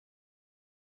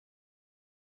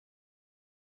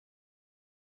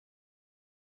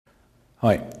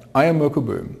Hi, I am Mirko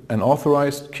Boehm, an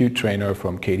authorized Qt trainer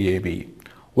from KDAB.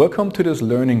 Welcome to this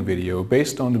learning video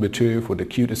based on the material for the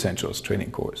Qt Essentials training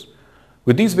course.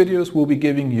 With these videos, we'll be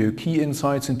giving you key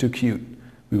insights into Qt.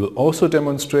 We will also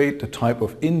demonstrate the type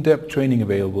of in-depth training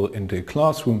available in the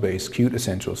classroom-based Qt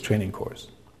Essentials training course.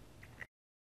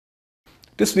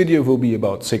 This video will be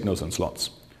about signals and slots.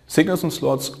 Signals and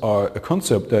slots are a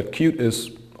concept that Qt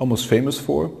is almost famous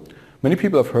for. Many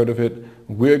people have heard of it.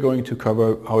 We're going to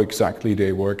cover how exactly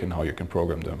they work and how you can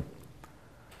program them.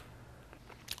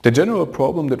 The general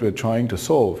problem that we're trying to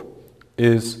solve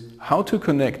is how to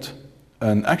connect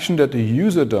an action that the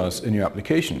user does in your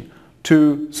application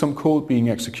to some code being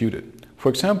executed. For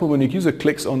example, when a user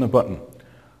clicks on a button,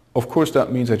 of course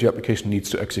that means that your application needs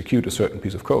to execute a certain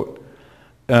piece of code.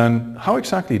 And how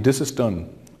exactly this is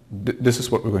done, this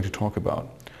is what we're going to talk about.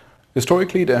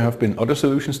 Historically, there have been other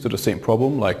solutions to the same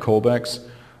problem, like callbacks.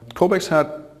 Callbacks had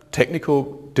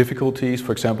technical difficulties.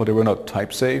 For example, they were not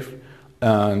type safe,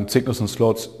 and signals and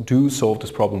slots do solve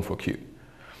this problem for Qt.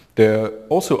 There are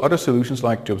also other solutions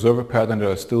like the observer pattern that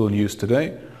are still in use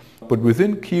today, but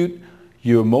within Qt,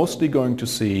 you're mostly going to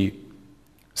see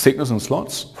signals and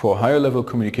slots for higher level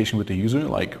communication with the user,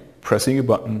 like pressing a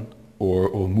button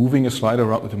or moving a slider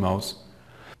around with the mouse.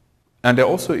 And there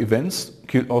are also events.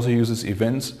 Qt also uses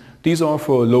events. These are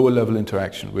for lower level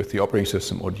interaction with the operating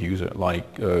system or the user,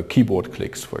 like keyboard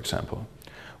clicks, for example.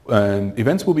 And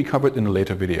events will be covered in a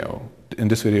later video. In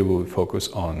this video, we'll focus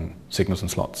on signals and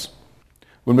slots.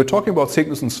 When we're talking about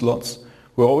signals and slots,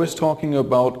 we're always talking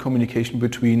about communication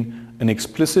between an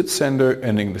explicit sender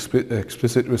and an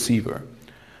explicit receiver.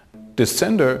 The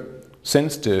sender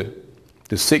sends the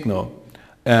signal,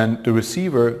 and the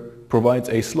receiver provides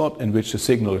a slot in which the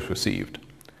signal is received.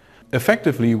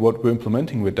 Effectively, what we're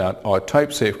implementing with that are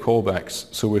type-safe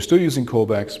callbacks. So we're still using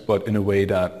callbacks, but in a way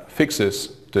that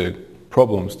fixes the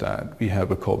problems that we have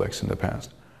with callbacks in the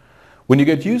past. When you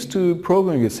get used to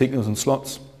programming with signals and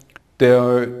slots, they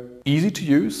are easy to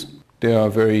use. They are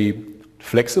very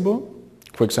flexible.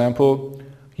 For example,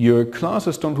 your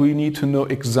classes don't really need to know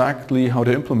exactly how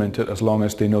to implement it as long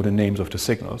as they know the names of the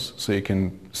signals. So you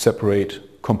can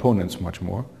separate components much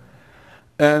more.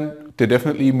 And they're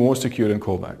definitely more secure than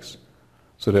callbacks.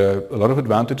 So there are a lot of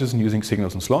advantages in using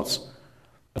signals and slots.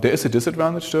 There is a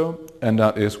disadvantage though, and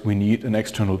that is we need an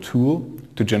external tool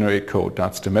to generate code.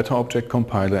 That's the meta object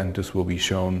compiler, and this will be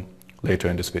shown later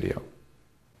in this video.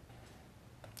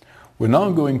 We're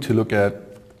now going to look at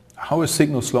how a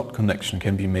signal-slot connection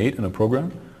can be made in a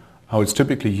program, how it's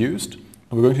typically used,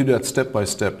 and we're going to do that step by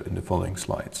step in the following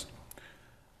slides.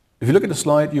 If you look at the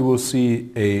slide, you will see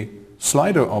a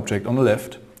slider object on the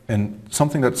left and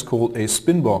something that's called a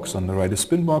spin box on the right. A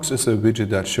spin box is a widget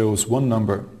that shows one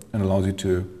number and allows you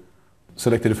to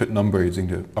select a different number using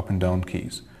the up and down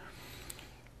keys.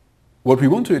 What we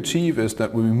want to achieve is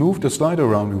that when we move the slider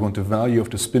around, we want the value of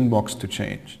the spin box to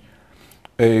change.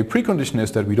 A precondition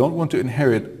is that we don't want to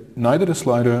inherit neither the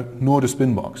slider nor the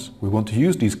spin box. We want to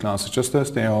use these classes just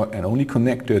as they are and only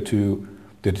connect to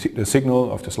the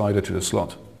signal of the slider to the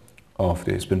slot of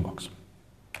the spin box.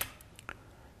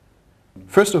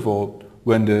 First of all,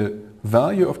 when the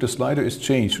value of the slider is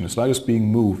changed, when the slider is being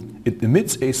moved, it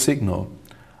emits a signal,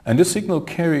 and this signal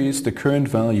carries the current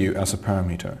value as a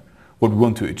parameter. What we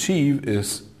want to achieve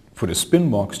is for the spin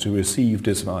box to receive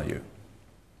this value.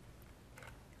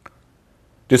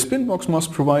 The spin box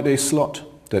must provide a slot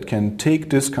that can take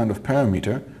this kind of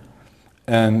parameter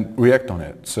and react on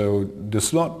it. So the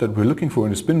slot that we're looking for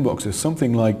in the spin box is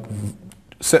something like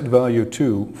set value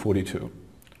to 42.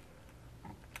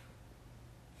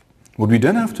 What we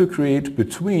then have to create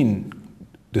between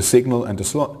the signal and the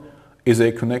slot is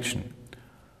a connection.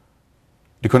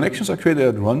 The connections are created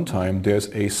at runtime. There's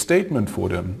a statement for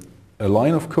them, a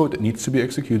line of code that needs to be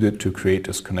executed to create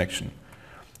this connection.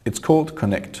 It's called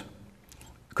connect.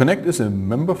 Connect is a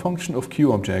member function of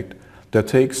QObject that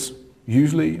takes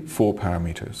usually 4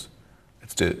 parameters.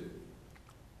 It's the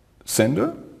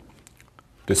sender,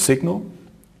 the signal,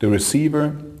 the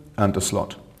receiver, and the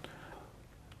slot.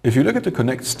 If you look at the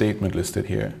connect statement listed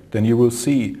here, then you will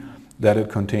see that it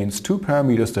contains 2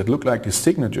 parameters that look like the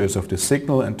signatures of the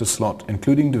signal and the slot,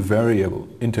 including the variable,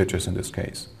 integers in this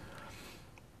case.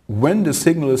 When the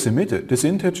signal is emitted, this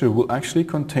integer will actually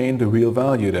contain the real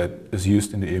value that is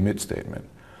used in the emit statement.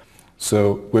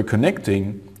 So we're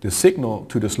connecting the signal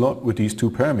to the slot with these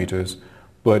 2 parameters,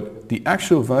 but the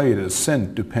actual value that is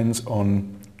sent depends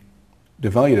on the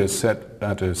value that is set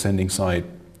at the sending side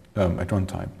at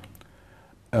runtime.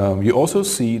 You also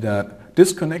see that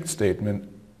this connect statement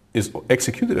is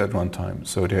executed at runtime,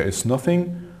 so there's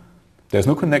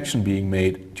no connection being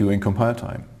made during compile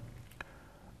time.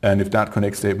 And if that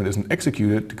connect statement isn't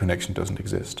executed, the connection doesn't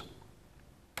exist.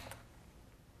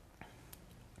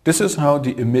 This is how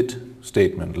the emit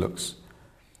statement looks.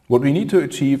 What we need to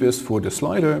achieve is for the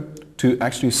slider to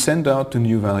actually send out the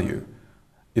new value.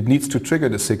 It needs to trigger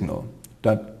the signal.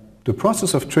 The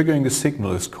process of triggering the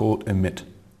signal is called emit.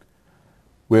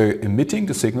 We're emitting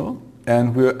the signal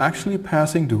and we're actually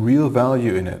passing the real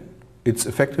value in it. It's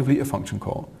effectively a function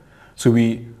call. So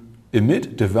we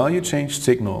emit the value changed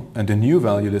signal and the new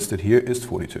value listed here is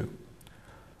 42.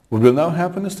 What will now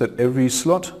happen is that every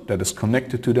slot that is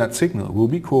connected to that signal will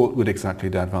be called with exactly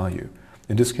that value.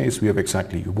 In this case, we have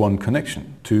exactly one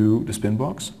connection to the spin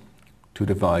box, to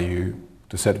the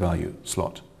set value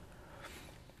slot.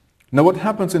 Now what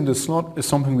happens in the slot is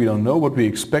something we don't know. What we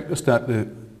expect is that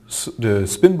the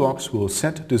spin box will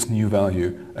set this new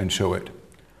value and show it.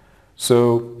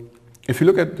 So if you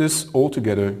look at this all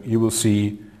together, you will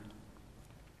see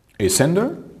a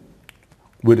sender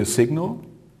with a signal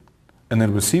and a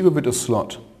receiver with a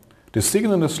slot. The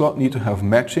signal and the slot need to have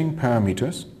matching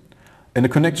parameters and a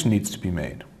connection needs to be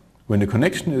made. When the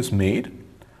connection is made,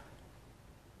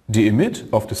 the emit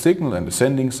of the signal and the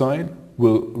sending side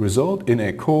will result in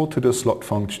a call to the slot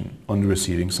function on the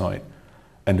receiving side.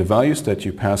 And the values that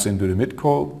you pass into the emit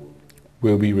call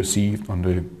will be received on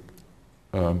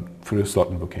through the slot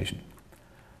invocation.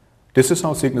 This is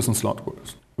how signals and slot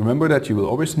works. Remember that you will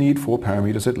always need 4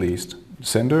 parameters at least: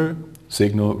 sender,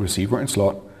 signal, receiver and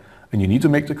slot, and you need to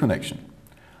make the connection.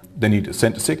 Then you need to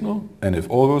send the signal, and if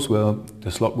all goes well,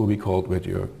 the slot will be called with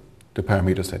the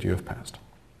parameters that you have passed.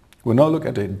 We'll now look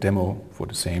at a demo for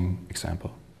the same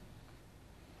example.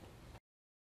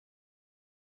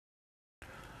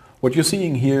 What you're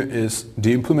seeing here is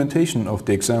the implementation of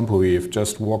the example we've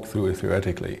just walked through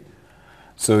theoretically.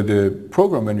 So the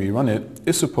program, when we run it,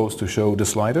 is supposed to show the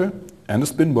slider and the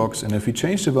spin box, and if we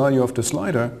change the value of the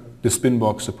slider, the spin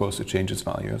box is supposed to change its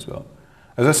value as well.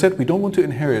 As I said, we don't want to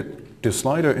inherit the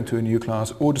slider into a new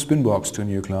class or the spin box to a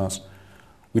new class.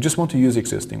 We just want to use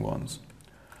existing ones.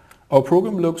 Our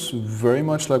program looks very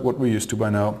much like what we're used to by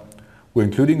now. We're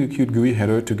including a Qt GUI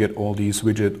header to get all these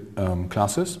widget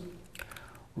classes,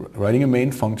 writing a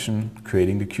main function,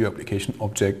 creating the Q application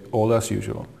object, all as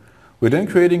usual. We're then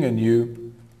creating a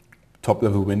new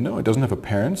top-level window. It doesn't have a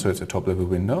parent, so it's a top-level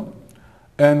window.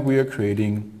 And we are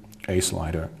creating a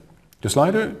slider. The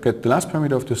last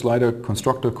parameter of the slider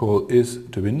constructor call is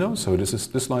the window. So this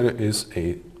slider is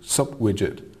a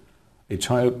sub-widget, a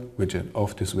child widget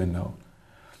of this window.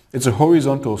 It's a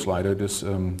horizontal slider. This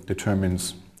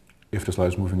determines if the slider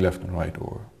is moving left and right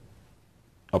or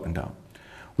up and down.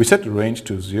 We set the range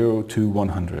to 0 to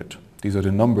 100. These are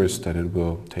the numbers that it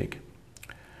will take.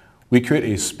 We create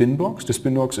a spin box. The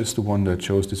spin box is the one that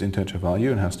shows this integer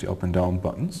value and has the up and down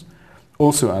buttons,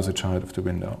 also as a child of the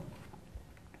window.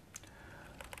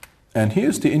 And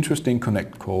here's the interesting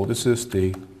connect call. This is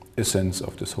the essence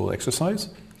of this whole exercise.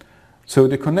 So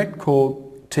the connect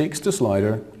call takes the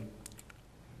slider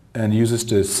and uses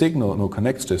the signal,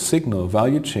 connects the signal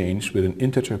value change with an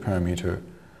integer parameter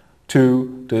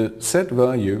to the set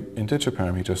value integer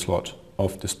parameter slot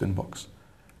of the spin box.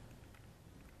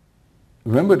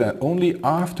 Remember that only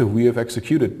after we have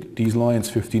executed these lines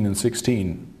 15 and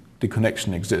 16, the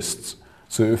connection exists.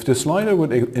 So if the slider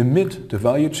would emit the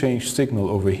value change signal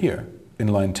over here in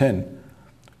line 10,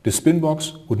 the spin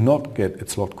box would not get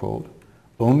its slot called,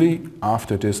 only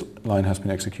after this line has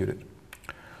been executed.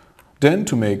 Then,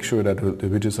 to make sure that the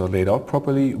widgets are laid out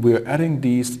properly, we're adding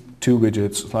these 2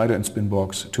 widgets, slider and spin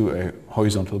box, to a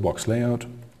horizontal box layout.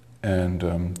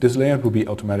 And this layout will be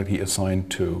automatically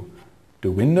assigned to the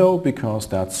window because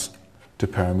that's the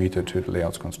parameter to the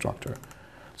layouts constructor.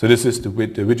 So this is the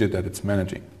widget that it's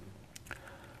managing.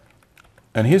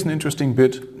 And here's an interesting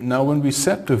bit. Now when we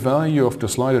set the value of the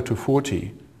slider to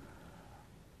 40,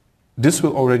 this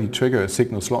will already trigger a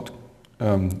signal slot,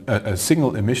 a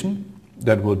signal emission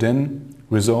that will then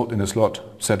result in a slot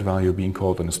set value being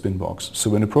called on the spin box. So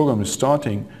when the program is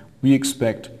starting, we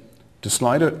expect the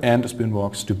slider and the spin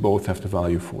box to both have the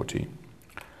value 40.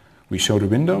 We show the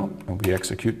window and we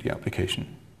execute the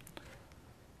application.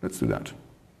 Let's do that.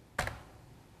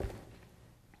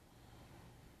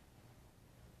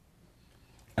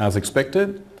 As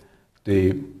expected,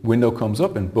 the window comes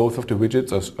up and both of the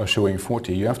widgets are showing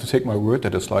 40. You have to take my word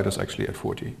that the slider is actually at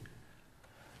 40.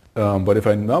 But if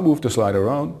I now move the slider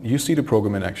around, you see the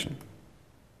program in action.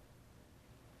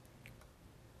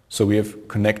 So we have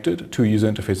connected 2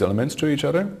 user interface elements to each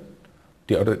other.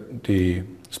 The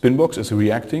spin box is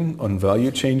reacting on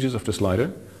value changes of the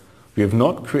slider. We have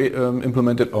not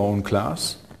implemented our own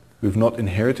class. We've not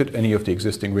inherited any of the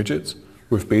existing widgets.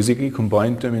 We've basically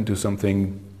combined them into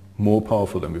something more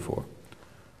powerful than before.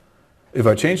 If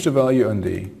I change the value on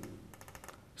the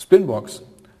spin box,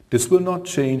 this will not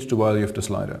change the value of the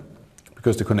slider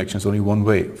because the connection is only one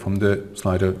way from the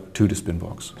slider to the spin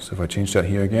box. So if I change that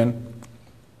here again,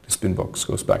 the spin box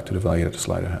goes back to the value that the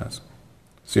slider has,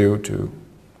 0 to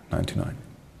 99.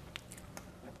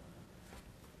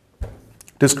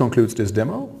 This concludes this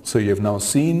demo. So you have now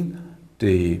seen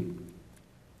the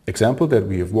example that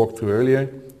we have walked through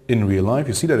earlier in real life.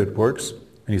 You see that it works,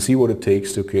 and you see what it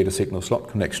takes to create a signal slot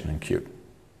connection in Qt.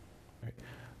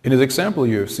 In this example,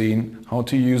 you have seen how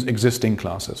to use existing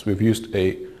classes. We've used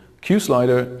a Q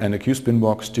slider and a Q spin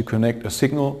box to connect a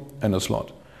signal and a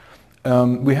slot.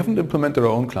 We haven't implemented our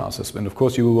own classes, and of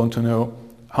course you will want to know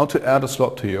how to add a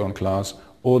slot to your own class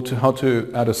or how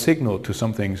to add a signal to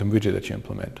some widget that you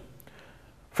implement.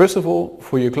 First of all,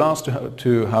 for your class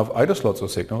to have either slots or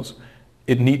signals,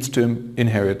 it needs to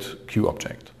inherit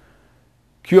QObject.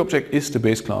 QObject is the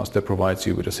base class that provides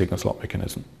you with a signal slot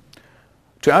mechanism.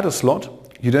 To add a slot,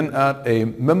 you then add a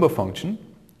member function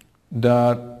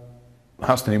that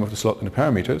has the name of the slot and the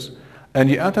parameters, and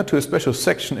you add that to a special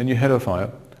section in your header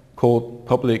file called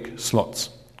public slots,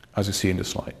 as you see in the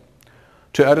slide.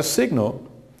 To add a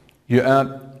signal, you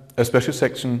add a special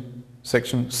section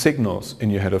signals in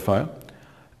your header file,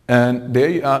 and there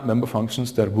you add member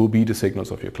functions that will be the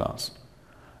signals of your class.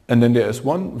 And then there is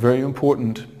one very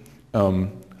important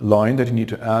line that you need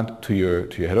to add to your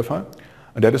header file,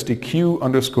 and that is the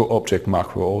Q_object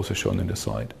macro, also shown in this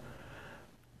slide.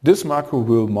 This macro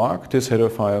will mark this header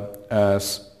file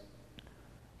as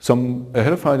a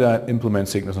header file that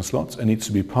implements signals and slots and needs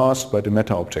to be passed by the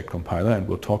meta object compiler, and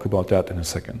we'll talk about that in a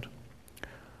second.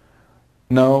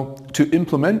 Now, to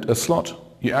implement a slot,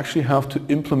 you actually have to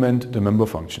implement the member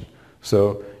function.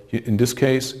 So in this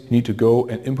case, you need to go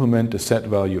and implement the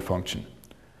setValue function.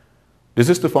 This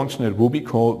is the function that will be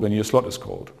called when your slot is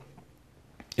called.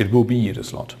 It will be the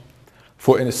slot.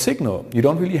 For in a signal, you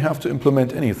don't really have to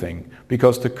implement anything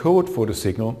because the code for the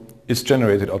signal is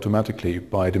generated automatically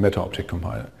by the meta object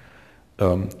compiler.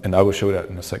 And I will show that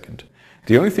in a second.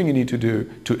 The only thing you need to do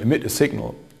to emit a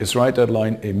signal is write that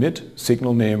line emit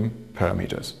signal name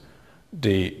parameters.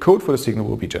 The code for the signal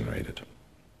will be generated.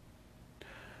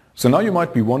 So now you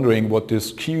might be wondering what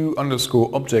this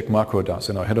Q_object macro does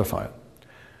in our header file.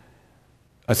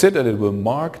 I said that it will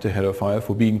mark the header file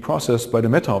for being processed by the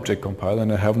meta object compiler,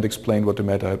 and I haven't explained what the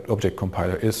meta object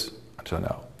compiler is until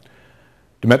now.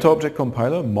 The meta object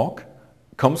compiler, mock,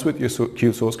 comes with your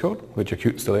Qt source code, with your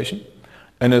Qt installation,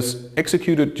 and is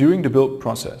executed during the build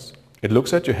process. It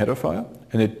looks at your header file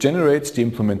and it generates the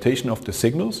implementation of the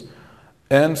signals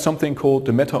and something called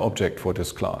the meta object for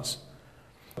this class.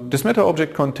 This meta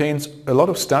object contains a lot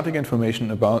of static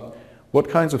information about what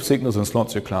kinds of signals and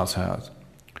slots your class has.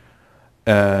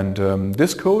 And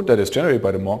this code that is generated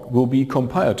by the mock will be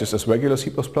compiled just as regular C++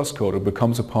 code. It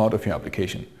becomes a part of your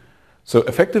application. So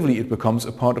effectively it becomes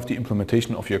a part of the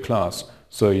implementation of your class.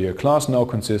 So your class now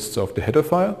consists of the header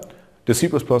file, the C++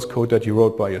 code that you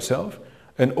wrote by yourself,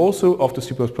 and also of the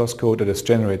C++ code that is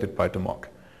generated by the mock.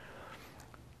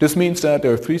 This means that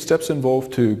there are 3 steps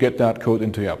involved to get that code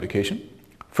into your application.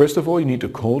 First of all, you need to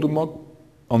call the mock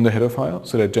on the header file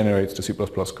so that it generates the C++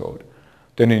 code.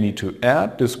 Then you need to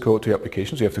add this code to your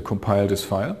application, so you have to compile this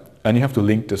file, and you have to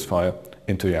link this file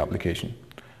into your application.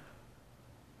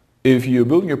 If you're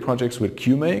building your projects with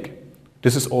QMake,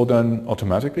 this is all done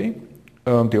automatically.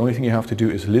 The only thing you have to do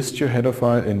is list your header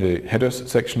file in the headers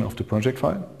section of the project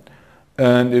file.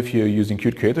 And if you're using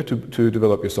Qt Creator to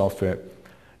develop your software,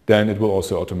 then it will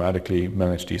also automatically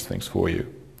manage these things for you.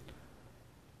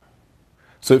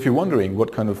 So if you're wondering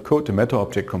what kind of code the meta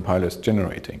object compiler is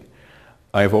generating,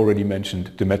 I have already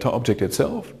mentioned the meta object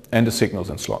itself and the signals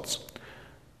and slots.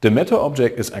 The meta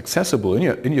object is accessible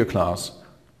in your class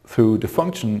through the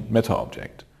function meta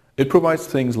object. It provides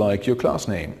things like your class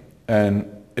name, and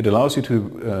it allows you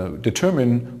to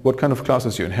determine what kind of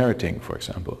classes you're inheriting, for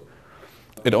example.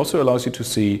 It also allows you to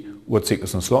see what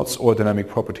signals and slots or dynamic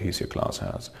properties your class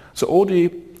has. So all the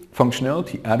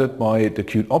functionality added by the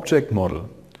Qt object model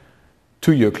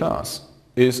to your class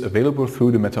is available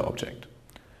through the meta object.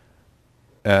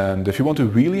 And if you want to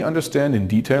really understand in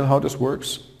detail how this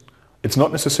works, it's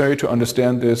not necessary to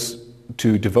understand this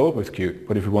to develop with Qt,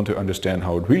 but if you want to understand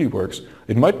how it really works,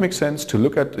 it might make sense to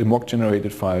look at the mock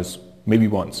generated files maybe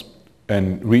once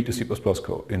and read the C++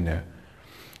 code in there.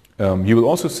 You will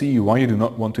also see why you do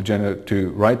not want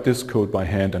to write this code by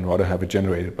hand and rather have it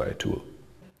generated by a tool.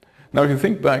 Now if you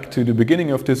think back to the beginning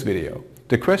of this video,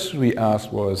 the question we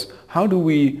asked was, how do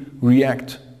we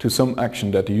react to some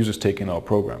action that the users take in our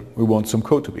program? We want some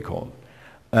code to be called.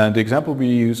 And the example we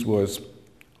used was,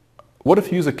 what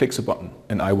if a user clicks a button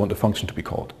and I want a function to be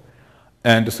called?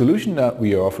 And the solution that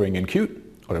we are offering in Qt,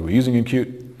 or that we're using in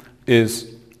Qt,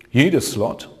 is you need a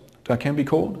slot that can be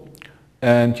called,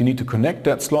 and you need to connect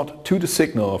that slot to the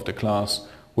signal of the class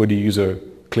where the user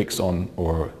clicks on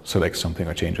or selects something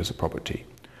or changes a property.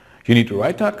 You need to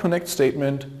write that connect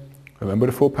statement, remember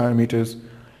the 4 parameters,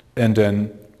 and then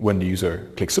when the user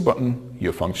clicks a button,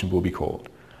 your function will be called.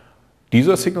 These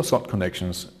are signal slot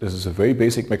connections. This is a very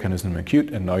basic mechanism in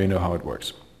Qt, and now you know how it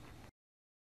works.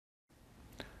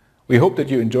 We hope that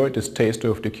you enjoyed this taster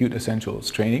of the Qt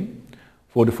Essentials training.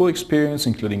 For the full experience,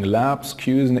 including labs,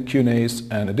 Q&As,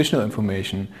 and additional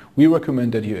information, we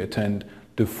recommend that you attend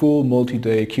the full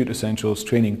multi-day Qt Essentials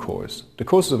training course. The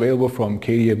course is available from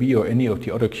KDAB or any of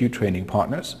the other Qt training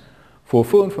partners. For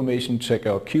full information, check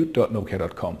out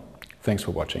qt.nokia.com. Thanks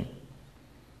for watching.